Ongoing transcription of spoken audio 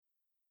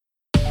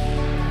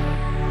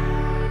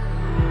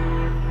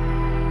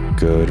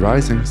Good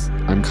Risings.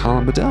 I'm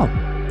Colin Bedell.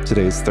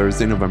 Today is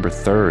Thursday, November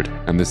 3rd,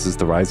 and this is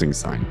the Rising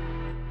Sign.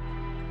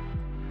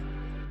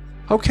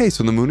 Okay,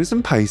 so the moon is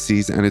in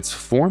Pisces, and it's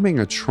forming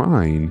a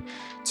trine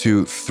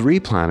to 3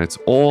 planets,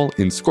 all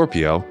in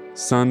Scorpio: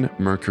 Sun,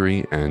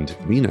 Mercury, and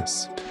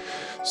Venus.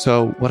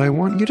 So what I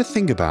want you to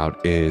think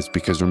about is,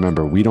 because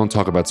remember, we don't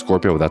talk about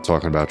Scorpio without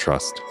talking about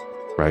trust,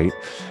 right?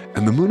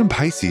 And the moon in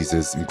Pisces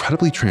is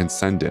incredibly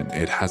transcendent.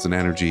 It has an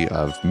energy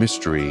of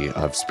mystery,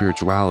 of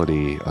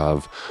spirituality,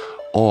 of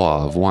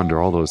awe, of wonder,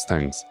 all those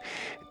things.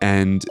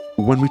 And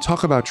when we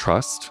talk about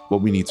trust,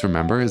 what we need to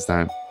remember is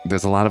that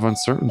there's a lot of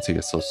uncertainty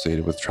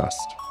associated with trust,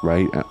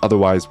 right?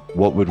 Otherwise,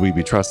 what would we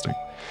be trusting?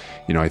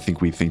 I think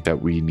we think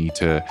that we need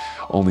to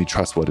only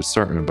trust what is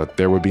certain, but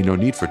there would be no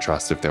need for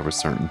trust if there was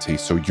certainty.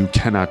 So you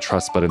cannot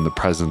trust but in the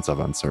presence of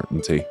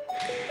uncertainty.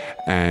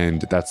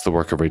 And that's the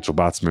work of Rachel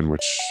Botsman,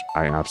 which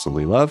I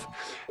absolutely love.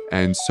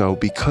 And so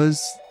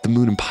because the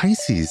moon in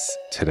Pisces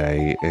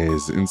today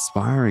is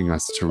inspiring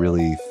us to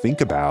really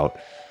think about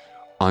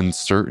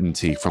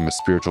uncertainty from a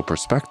spiritual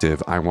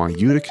perspective, I want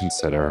you to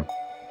consider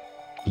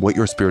what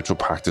your spiritual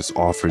practice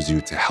offers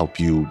you to help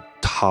you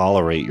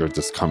tolerate your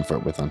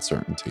discomfort with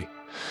uncertainty.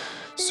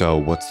 So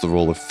what's the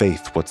role of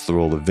faith? What's the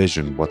role of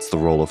vision? What's the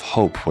role of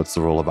hope? What's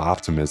the role of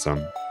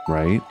optimism,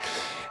 right?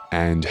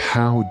 And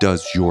how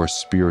does your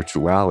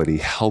spirituality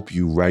help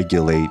you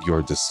regulate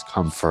your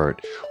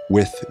discomfort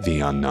with the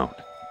unknown?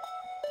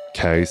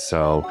 Okay,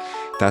 so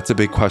that's a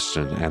big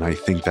question. And I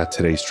think that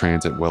today's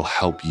transit will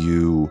help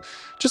you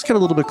just get a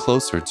little bit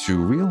closer to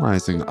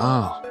realizing,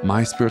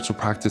 my spiritual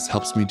practice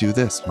helps me do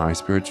this. My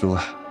spiritual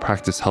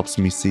practice helps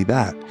me see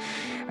that.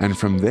 And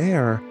from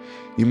there,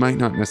 you might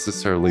not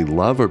necessarily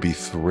love or be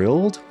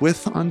thrilled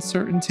with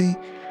uncertainty,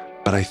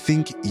 but I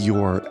think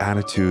your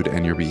attitude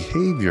and your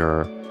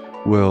behavior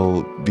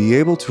will be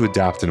able to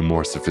adapt in a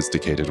more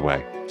sophisticated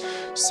way.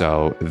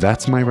 So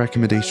that's my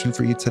recommendation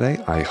for you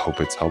today. I hope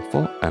it's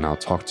helpful, and I'll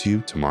talk to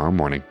you tomorrow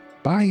morning.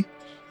 Bye.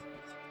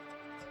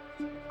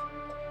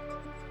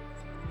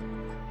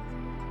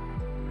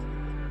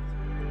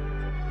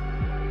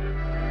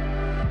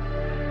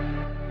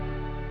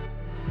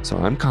 So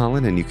I'm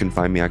Colin, and you can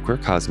find me at Queer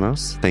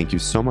Cosmos. Thank you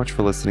so much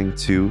for listening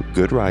to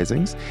Good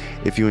Risings.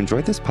 If you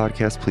enjoyed this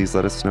podcast, please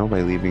let us know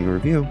by leaving a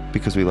review,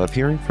 because we love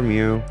hearing from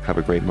you. Have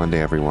a great Monday,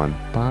 everyone.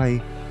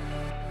 Bye.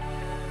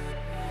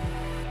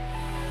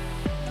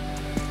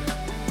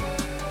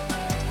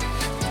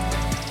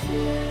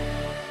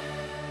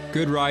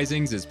 Good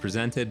Risings is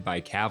presented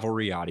by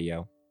Cavalry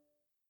Audio.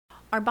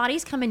 Our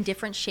bodies come in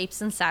different shapes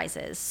and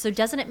sizes, so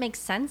doesn't it make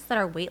sense that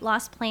our weight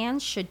loss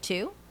plans should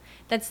too?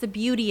 That's the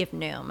beauty of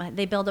Noom.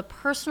 They build a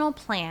personal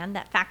plan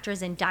that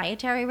factors in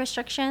dietary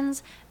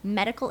restrictions,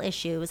 medical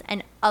issues,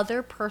 and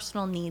other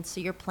personal needs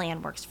so your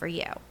plan works for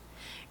you.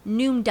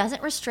 Noom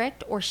doesn't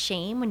restrict or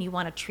shame when you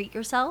want to treat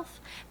yourself.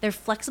 Their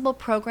flexible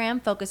program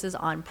focuses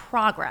on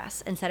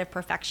progress instead of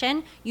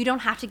perfection. You don't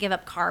have to give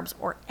up carbs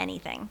or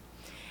anything.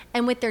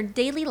 And with their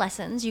daily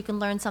lessons, you can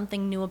learn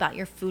something new about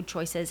your food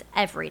choices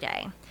every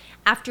day.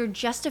 After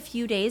just a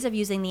few days of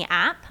using the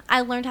app,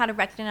 I learned how to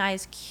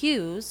recognize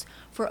cues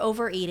for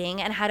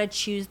overeating and how to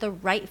choose the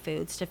right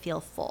foods to feel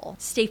full.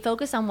 Stay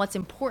focused on what's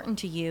important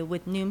to you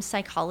with Noom's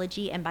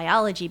psychology and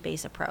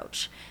biology-based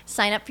approach.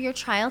 Sign up for your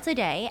trial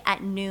today at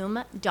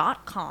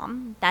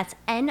Noom.com. That's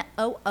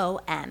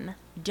Noom.com.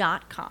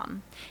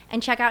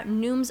 And check out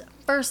Noom's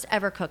first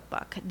ever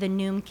cookbook, The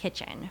Noom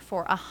Kitchen,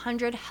 for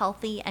 100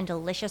 healthy and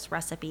delicious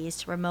recipes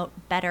to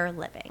promote better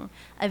living.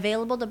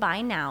 Available to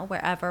buy now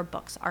wherever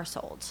books are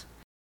sold.